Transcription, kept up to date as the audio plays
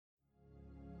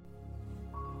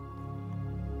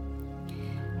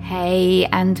Hey,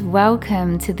 and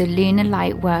welcome to the Lunar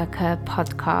Lightworker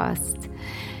podcast.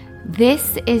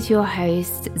 This is your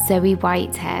host, Zoe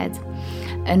Whitehead,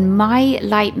 and my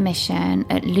light mission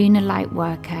at Lunar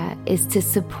Lightworker is to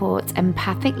support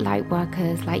empathic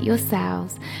lightworkers like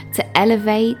yourselves to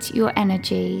elevate your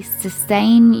energy,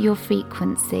 sustain your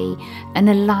frequency, and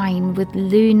align with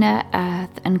lunar,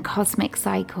 earth, and cosmic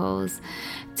cycles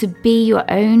to be your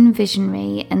own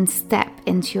visionary and step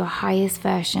into your highest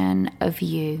version of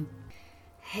you.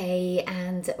 Hey,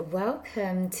 and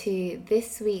welcome to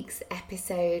this week's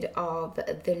episode of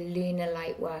the Lunar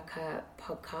Lightworker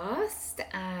podcast.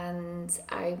 And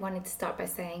I wanted to start by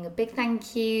saying a big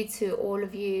thank you to all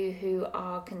of you who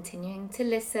are continuing to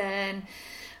listen.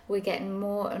 We're getting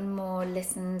more and more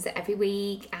listens every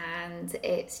week, and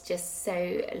it's just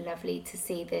so lovely to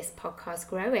see this podcast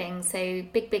growing. So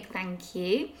big thank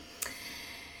you.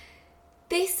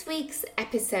 This week's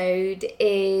episode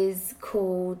is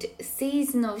called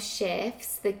Seasonal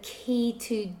Shifts, the Key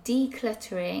to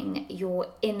Decluttering Your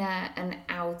Inner and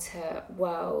Outer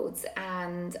Worlds.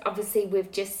 And obviously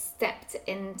we've just stepped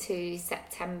into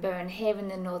September, and here in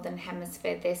the Northern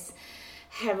Hemisphere this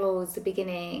heralds the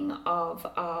beginning of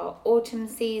our autumn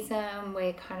season.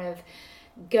 We're kind of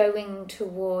going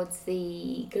towards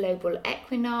the global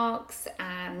equinox,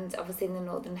 and obviously in the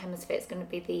Northern Hemisphere it's going to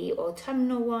be the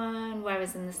autumnal one,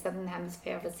 whereas in the Southern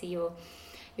Hemisphere obviously you're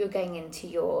going into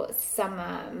your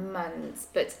summer months.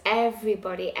 But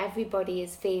everybody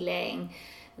is feeling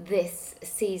this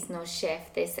seasonal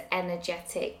shift, this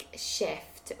energetic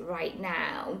shift right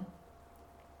now.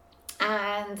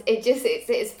 And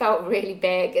it's felt really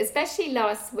big, especially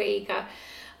last week.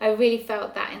 I really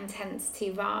felt that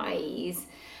intensity rise,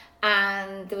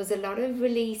 and there was a lot of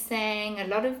releasing, a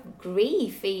lot of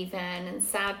grief even, and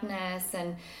sadness,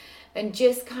 and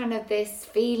just kind of this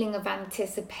feeling of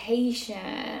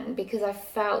anticipation, because I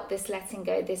felt this letting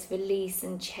go, this release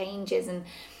and changes. And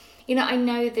you know, I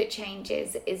know that change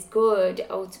is good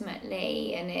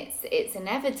ultimately, and it's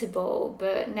inevitable,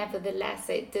 but nevertheless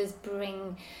it does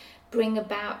bring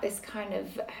about this kind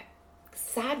of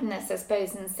sadness, I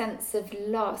suppose, and sense of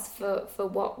loss for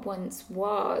what once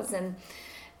was. And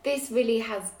this really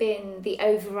has been the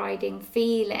overriding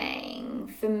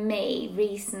feeling for me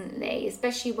recently,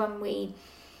 especially when we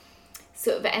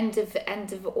sort of end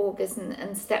of August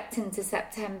and stepped into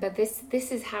September.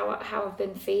 This is how I've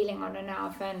been feeling on and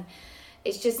off, and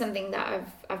it's just something that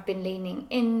I've been leaning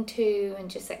into and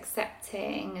just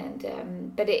accepting.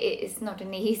 And but it's not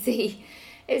an easy.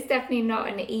 It's definitely not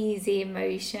an easy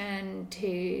emotion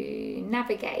to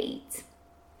navigate.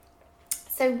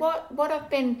 So what I've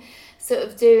been sort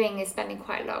of doing is spending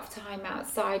quite a lot of time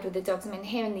outside with the dogs. I mean,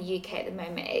 here in the UK at the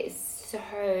moment it is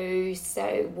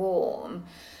so warm,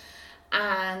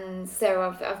 and so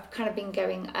I've kind of been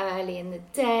going early in the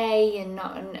day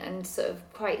and sort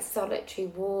of quite solitary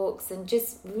walks, and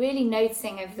just really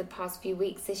noticing over the past few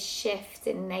weeks this shift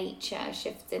in nature,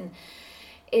 shift in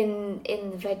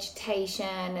the vegetation,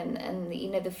 and you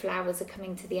know, the flowers are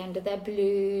coming to the end of their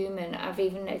bloom, and I've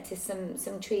even noticed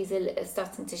some trees are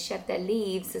starting to shed their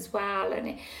leaves as well.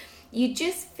 And you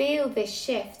just feel this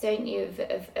shift, don't you,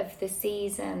 of the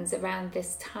seasons around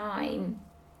this time.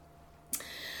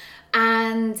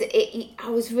 And I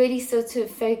was really sort of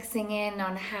focusing in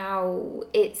on how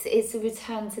it's a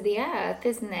return to the earth,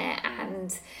 isn't it?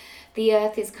 And the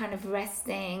earth is kind of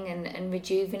resting and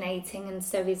rejuvenating, and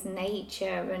so is nature,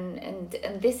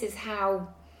 and this is how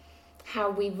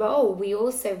we roll. We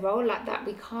also roll like that.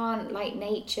 We can't, like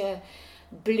nature,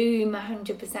 bloom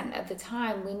 100% of the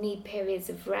time. We need periods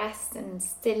of rest and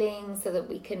stilling so that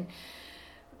we can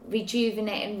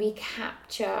rejuvenate and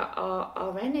recapture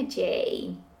our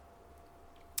energy.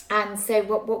 And so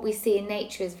what we see in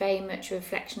nature is very much a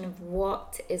reflection of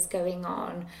what is going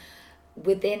on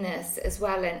within us as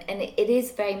well, and it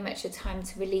is very much a time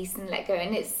to release and let go.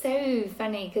 And it's so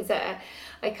funny because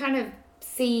I kind of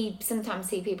sometimes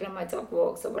see people on my dog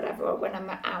walks or whatever, or when I'm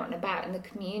out and about in the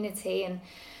community, and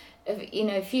you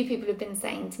know, a few people have been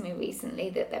saying to me recently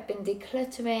that they've been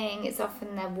decluttering. It's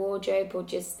often their wardrobe or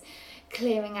just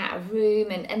clearing out a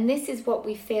room, and this is what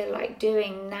we feel like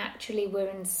doing naturally. We're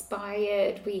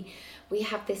inspired, we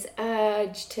have this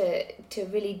urge to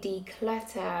really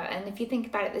declutter. And if you think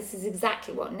about it, this is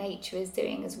exactly what nature is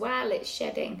doing as well. It's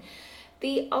shedding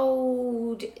the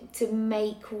old to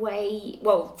make way,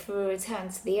 well, for a return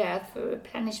to the earth, for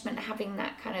replenishment, having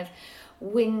that kind of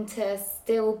winter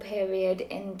still period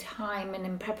in time and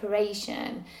in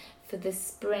preparation for the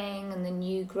spring and the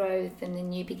new growth and the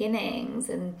new beginnings.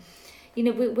 And you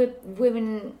know, we're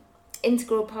in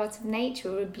integral part of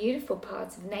nature, we're a beautiful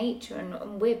part of nature,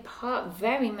 and we're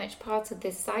very much part of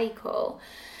this cycle.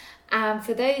 And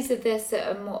for those of us that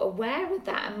are more aware of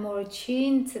that and more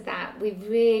attuned to that, we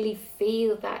really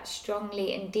feel that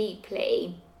strongly and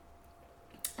deeply.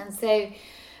 And so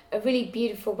a really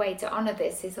beautiful way to honour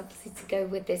this is obviously to go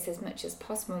with this as much as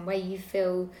possible, and where you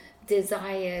feel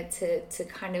desire to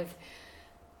kind of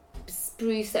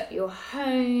spruce up your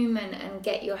home and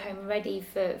get your home ready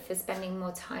for spending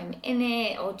more time in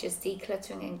it, or just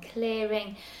decluttering and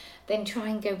clearing, then try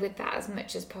and go with that as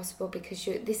much as possible, because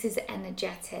this is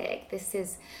energetic. This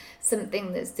is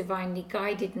something that's divinely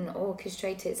guided and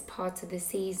orchestrated. It's part of the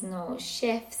seasonal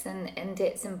shifts, and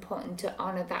it's important to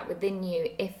honour that within you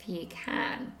if you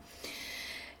can.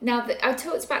 Now, I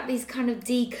talked about these kind of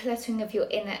decluttering of your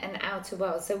inner and outer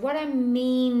world. So what I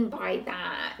mean by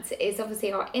that is,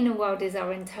 obviously our inner world is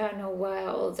our internal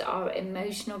world, our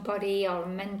emotional body, our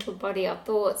mental body, our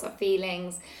thoughts, our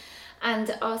feelings,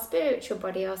 and our spiritual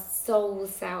body, our soul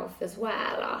self as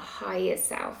well, our higher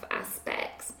self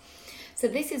aspects. So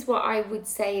this is what I would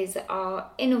say is our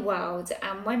inner world.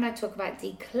 And when I talk about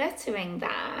decluttering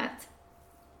that,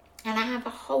 and I have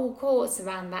a whole course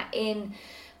around that in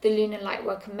the Lunar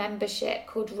Lightworker membership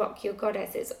called Rock Your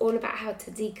Goddess. It's all about how to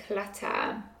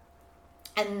declutter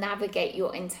and navigate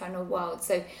your internal world.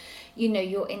 So,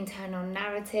 your internal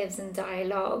narratives and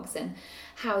dialogues, and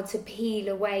how to peel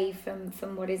away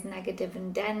from what is negative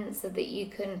and dense, so that you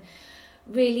can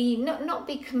really not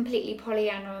be completely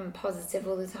Pollyanna and positive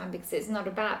all the time, because it's not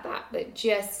about that, but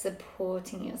just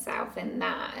supporting yourself in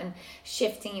that and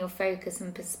shifting your focus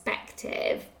and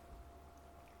perspective.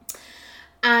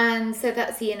 And so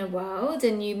that's the inner world,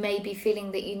 and you may be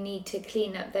feeling that you need to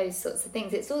clean up those sorts of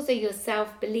things. It's also your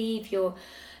self-belief, your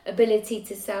ability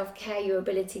to self-care, your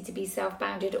ability to be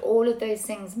self-bounded. All of those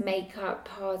things make up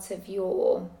part of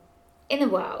your inner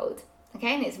world,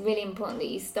 okay? And it's really important that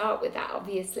you start with that,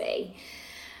 obviously.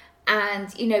 And,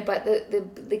 but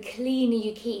the cleaner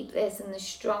you keep this, and the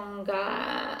stronger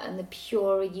and the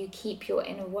purer you keep your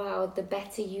inner world, the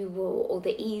better you will, or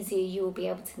the easier you will be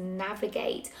able to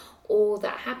navigate all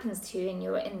that happens to you in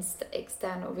your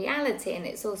external reality. And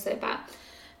it's also about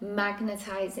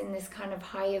magnetizing this kind of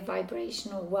higher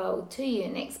vibrational world to you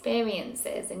and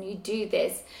experiences. And you do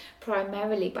this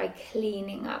primarily by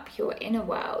cleaning up your inner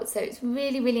world. So it's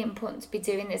really, really important to be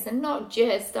doing this, and not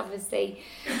just obviously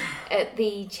at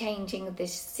the changing of the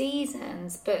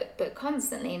seasons, but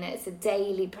constantly. And it's a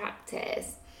daily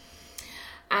practice.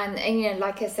 And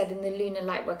like I said, in the Lunar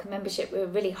Lightworker membership, we're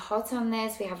really hot on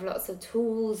this. We have lots of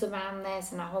tools around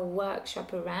this and a whole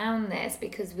workshop around this,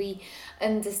 because we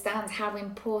understand how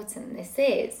important this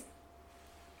is.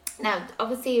 Now,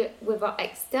 obviously, with our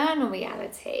external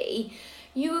reality,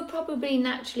 you were probably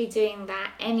naturally doing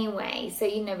that anyway. So,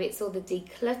 it's all the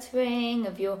decluttering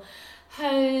of your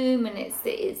home, and it's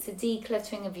the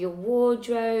decluttering of your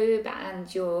wardrobe and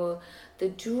the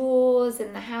drawers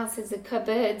and the houses, the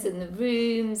cupboards and the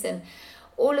rooms, and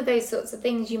all of those sorts of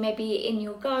things. You may be in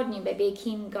your garden, you may be a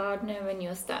keen gardener, and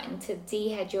you're starting to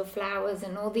de-head your flowers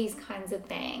and all these kinds of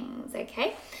things,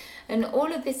 okay? And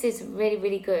all of this is really,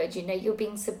 really good. You're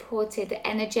being supported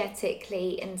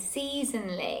energetically and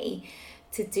seasonally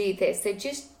to do this. So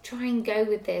just try and go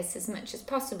with this as much as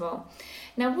possible.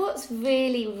 Now, what's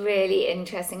really, really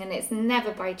interesting, and it's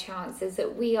never by chance, is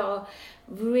that we are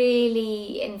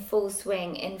really in full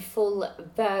swing, in full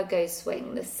Virgo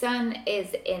swing. The sun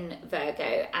is in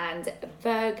Virgo, and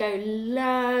Virgo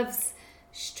loves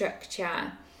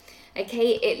structure.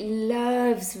 Okay, it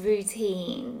loves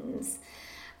routines.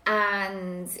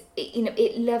 And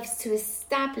it loves to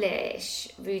establish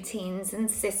routines and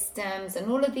systems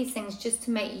and all of these things, just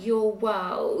to make your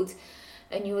world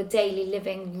and your daily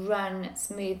living run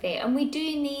smoothly. And we do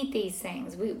need these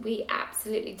things. We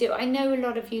absolutely do. I know a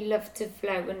lot of you love to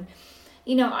flow, and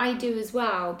I do as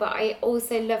well, but I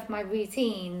also love my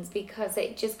routines, because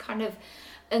it just kind of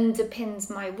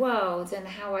underpins my world and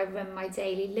how I run my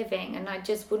daily living. And I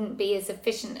just wouldn't be as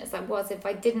efficient as I was if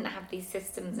I didn't have these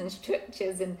systems and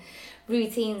structures and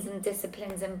routines and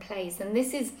disciplines in place. And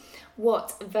this is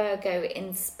what Virgo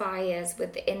inspires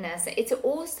within us. It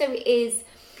also is,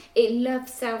 it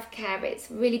loves self-care. It's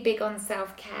really big on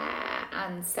self-care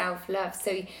and self-love.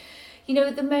 So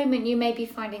at the moment, you may be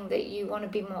finding that you want to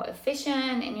be more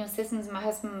efficient in your systems. My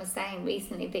husband was saying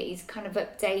recently that he's kind of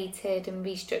updated and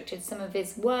restructured some of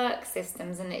his work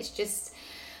systems, and it's just,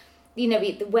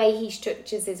 the way he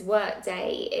structures his work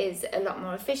day is a lot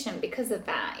more efficient because of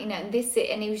that, and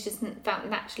he was just felt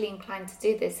naturally inclined to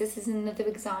do this. This is another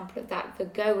example of that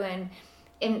Virgoan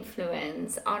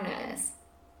influence on us.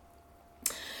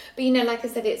 But, like I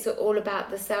said, it's all about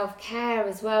the self-care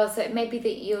as well. So it may be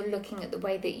that you're looking at the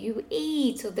way that you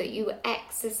eat, or that you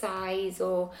exercise,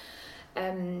 or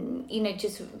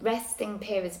just resting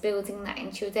periods, building that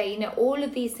into your day. All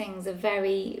of these things are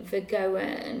very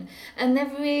Virgoan, and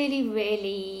they're really,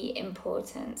 really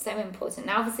important. So important.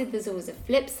 Now, obviously, there's always a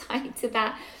flip side to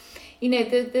that.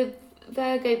 The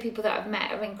Virgo people that I've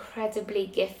met are incredibly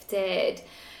gifted.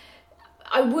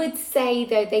 I would say,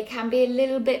 though, they can be a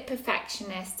little bit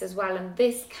perfectionist as well, and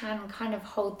this can kind of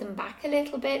hold them back a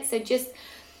little bit. So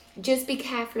just be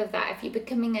careful of that. If you're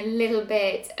becoming a little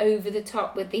bit over the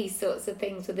top with these sorts of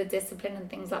things, with the discipline and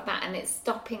things like that, and it's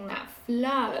stopping that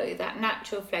flow, that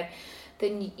natural flow,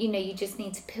 then you just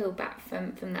need to peel back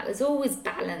from that. There's always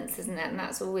balance, isn't it? And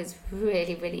that's always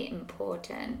really, really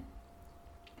important.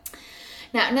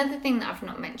 Now, another thing that I've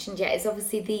not mentioned yet is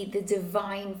obviously the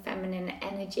divine feminine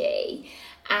energy,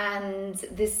 and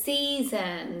the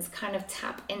seasons kind of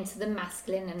tap into the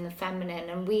masculine and the feminine.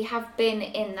 And we have been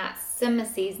in that summer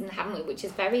season, haven't we, which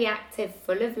is very active,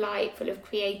 full of light, full of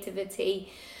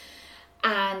creativity,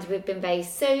 and we've been very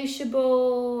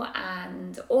sociable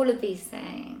and all of these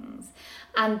things.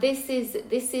 And this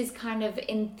is kind of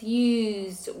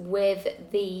infused with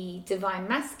the divine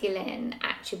masculine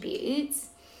attributes.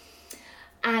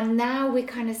 And now we're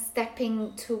kind of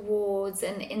stepping towards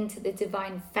and into the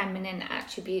divine feminine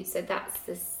attributes. So that's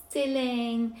the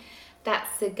stilling,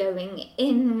 that's the going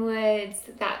inwards,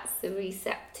 that's the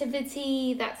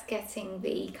receptivity, that's getting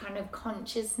the kind of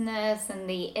consciousness and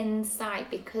the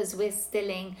insight, because we're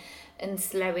stilling and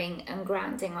slowing and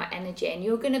grounding our energy. And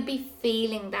you're going to be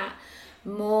feeling that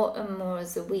more and more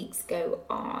as the weeks go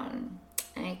on.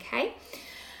 Okay?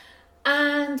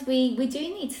 And we do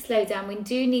need to slow down. We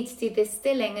do need to do this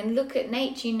stilling and look at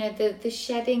nature. The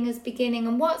shedding is beginning.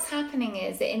 And what's happening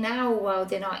is that in our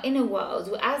world, in our inner world,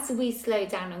 as we slow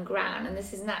down and ground, and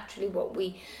this is naturally what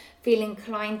we feel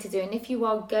inclined to do. And if you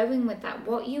are going with that,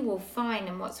 what you will find,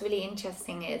 and what's really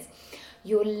interesting, is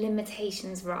your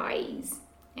limitations rise.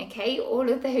 Okay, all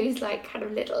of those kind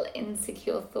of little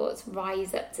insecure thoughts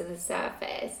rise up to the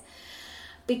surface,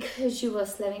 because you are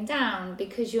slowing down,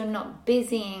 because you're not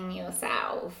busying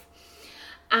yourself.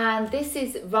 And this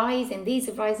is rising, these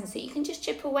are rising, so you can just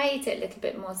chip away at it a little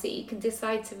bit more, so you can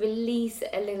decide to release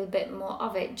a little bit more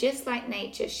of it, just like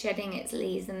nature shedding its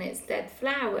leaves and its dead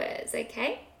flowers,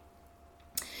 okay?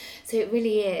 So it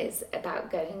really is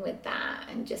about going with that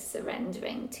and just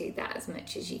surrendering to that as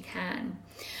much as you can.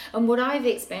 And what I've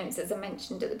experienced, as I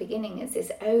mentioned at the beginning, is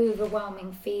this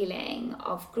overwhelming feeling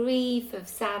of grief, of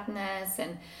sadness,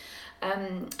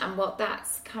 and what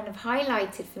that's kind of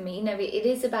highlighted for me. It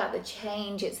is about the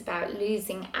change. It's about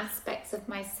losing aspects of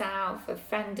myself. A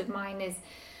friend of mine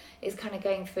is kind of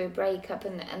going through a breakup,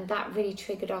 and that really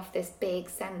triggered off this big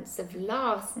sense of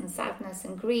loss and sadness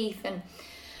and grief. And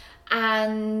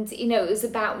it was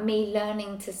about me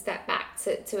learning to step back,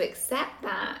 to accept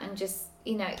that, and just,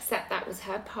 accept that was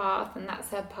her path, and that's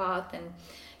her path, and,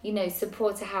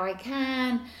 support her how I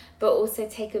can, but also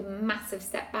take a massive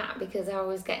step back, because I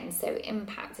was getting so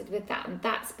impacted with that. And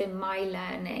that's been my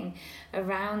learning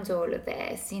around all of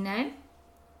this,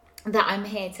 that I'm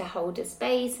here to hold a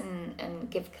space and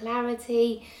give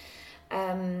clarity,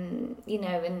 and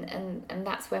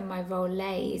that's where my role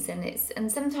lays.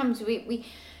 And sometimes we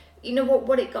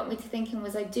what it got me to thinking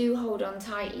was, I do hold on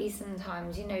tightly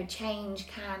sometimes. Change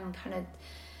can kind of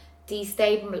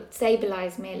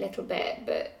destabilize me a little bit,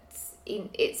 but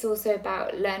it's also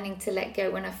about learning to let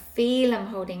go when I feel I'm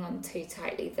holding on too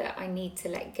tightly, that I need to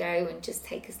let go and just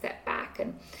take a step back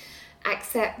and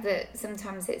accept that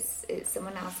sometimes it's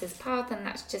someone else's path, and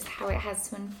that's just how it has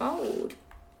to unfold.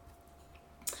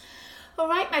 All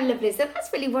right, my lovelies, so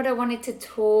that's really what I wanted to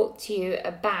talk to you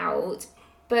about,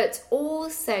 but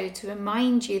also to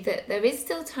remind you that there is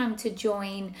still time to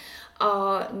join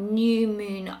our new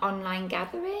moon online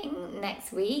gathering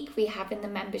next week. We have in the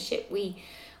membership, we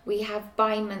have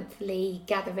bi-monthly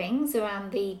gatherings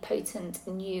around the potent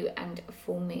new and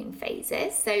full moon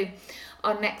phases. So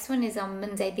our next one is on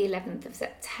Monday the 11th of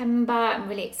September. I'm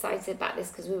really excited about this,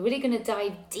 because we're really going to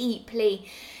dive deeply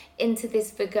into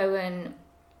this Virgoan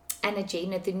energy.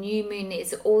 The new moon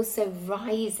is also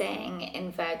rising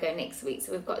in Virgo next week,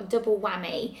 so we've got a double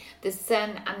whammy. The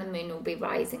sun and the moon will be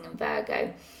rising in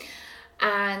Virgo,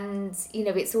 and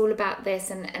it's all about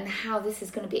this and how this is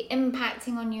going to be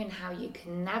impacting on you and how you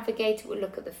can navigate it. We'll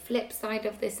look at the flip side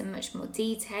of this in much more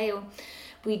detail.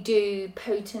 We do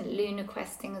potent lunar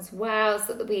questing as well,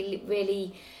 so that we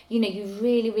really, you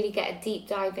really get a deep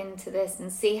dive into this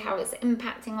and see how it's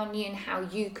impacting on you and how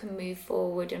you can move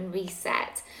forward and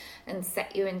reset and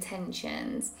set your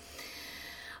intentions.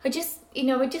 I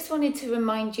just wanted to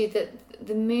remind you that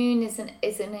the moon is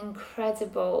an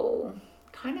incredible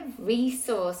kind of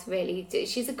resource, really.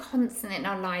 She's a constant in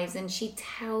our lives, and she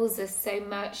tells us so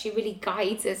much. She really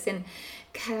guides us in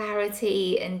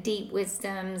clarity and deep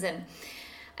wisdoms, and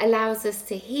allows us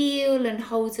to heal and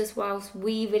holds us whilst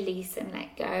we release and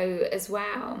let go as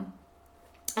well.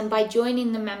 And by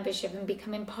joining the membership and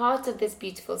becoming part of this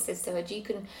beautiful sisterhood, you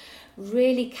can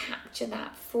really capture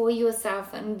that for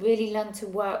yourself and really learn to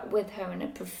work with her in a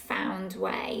profound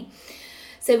way.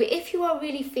 So if you are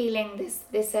really feeling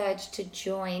this urge to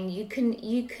join, you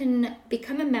can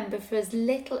become a member for as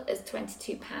little as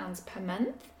 £22 per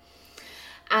month.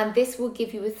 And this will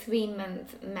give you a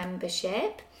 3-month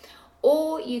membership.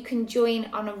 Or you can join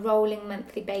on a rolling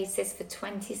monthly basis for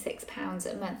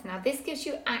 £26 a month. Now, this gives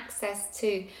you access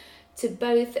to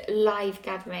both live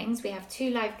gatherings. We have 2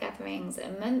 live gatherings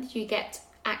a month. You get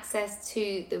access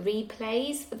to the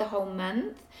replays for the whole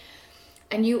month.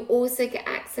 And you also get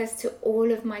access to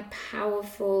all of my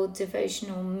powerful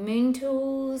devotional moon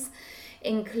tools,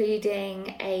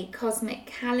 including a cosmic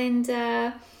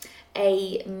calendar,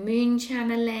 a moon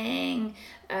channeling,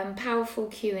 powerful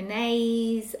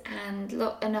Q&As, and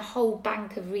a whole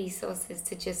bank of resources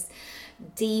to just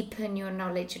deepen your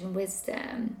knowledge and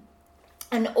wisdom.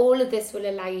 And all of this will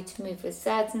allow you to move with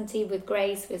certainty, with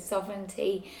grace, with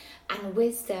sovereignty and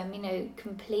wisdom,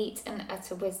 complete and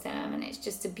utter wisdom. And it's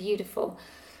just a beautiful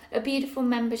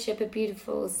membership, a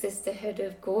beautiful sisterhood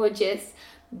of gorgeous,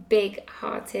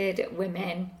 big-hearted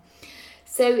women.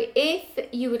 So if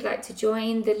you would like to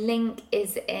join, the link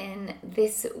is in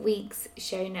this week's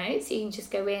show notes. You can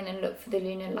just go in and look for the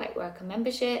Lunar Lightworker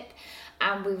membership,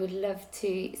 and we would love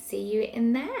to see you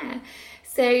in there.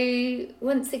 So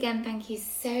once again, thank you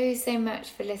so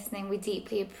much for listening. We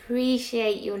deeply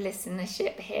appreciate your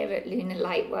listenership here at Lunar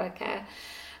Lightworker,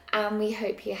 and we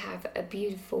hope you have a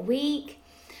beautiful week.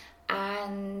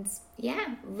 And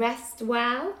rest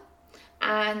well.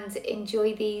 And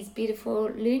enjoy these beautiful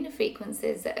lunar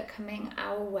frequencies that are coming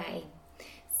our way.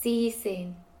 See you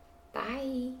soon. Bye.